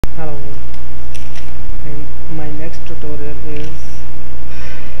My next tutorial is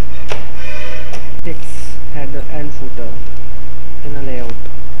text header and footer in a layout.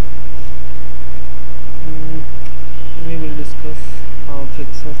 We will discuss how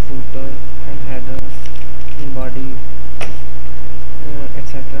fix a footer and header in body,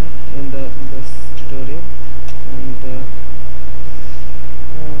 etc. in this tutorial. And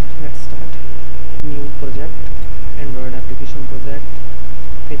let's start. New project, Android application project,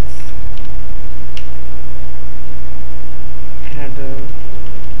 fix header,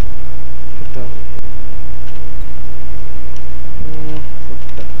 footer,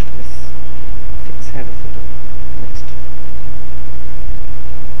 footer, yes, fix header footer. Next.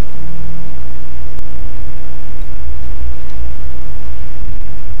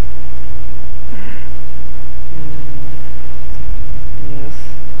 Yes.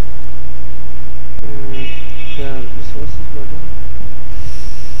 The resources button.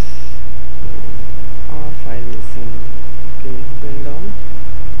 Our file is in build on,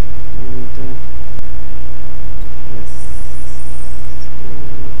 and yes.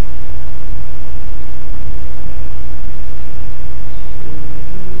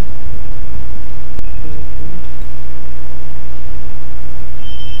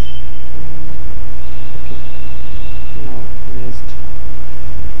 Okay, now next,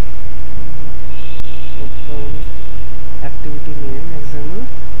 open activity name example,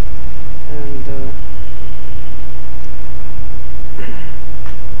 and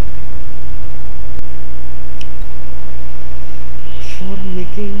for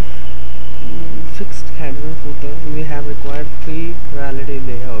making fixed header and footer, we have required 3 reality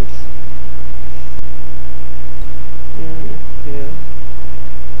layouts. Here,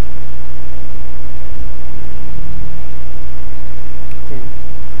 okay,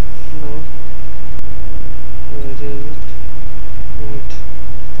 now where is it? Wait,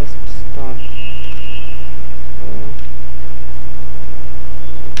 first start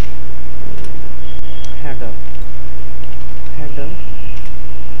header,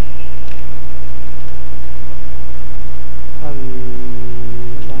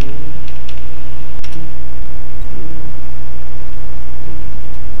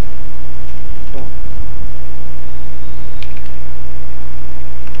 aligned to top.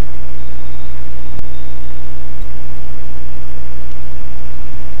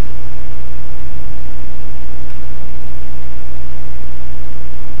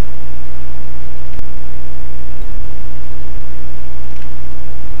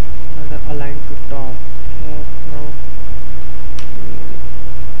 Aligned to top. Here now,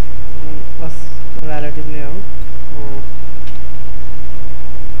 plus relative layout.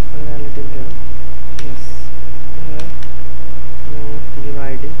 Relative layout. Yes. Here give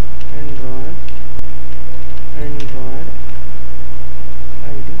ID Android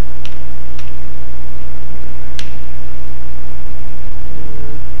ID.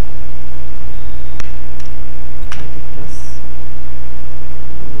 ID plus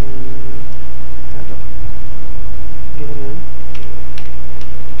header. Give a name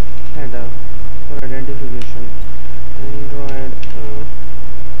header for identification. Android layout.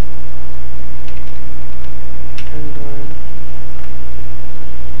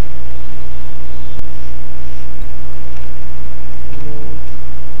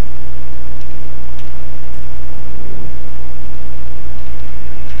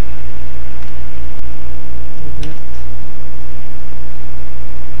 Width,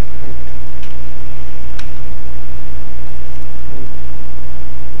 height,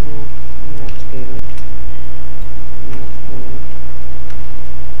 next parent,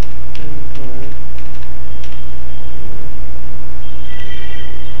 Android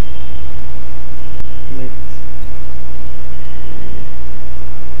width,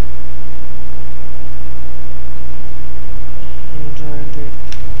 Android width,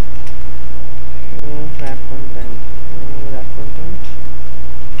 wrap content,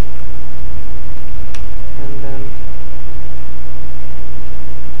 and then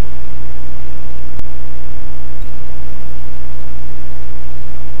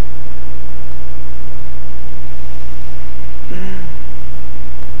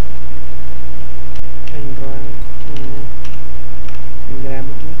Android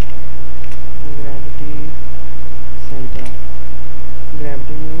gravity center.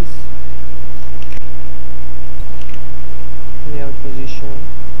 Gravity means layout position,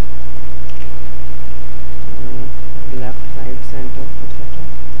 left, right, center, etc.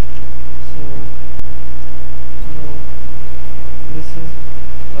 So now this is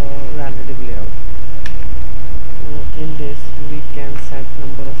relative layout. In this we can set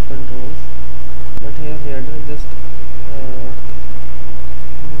number of controls, but here we are just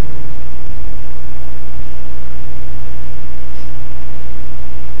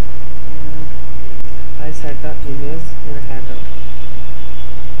image and header.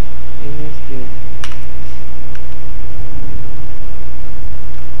 Image view.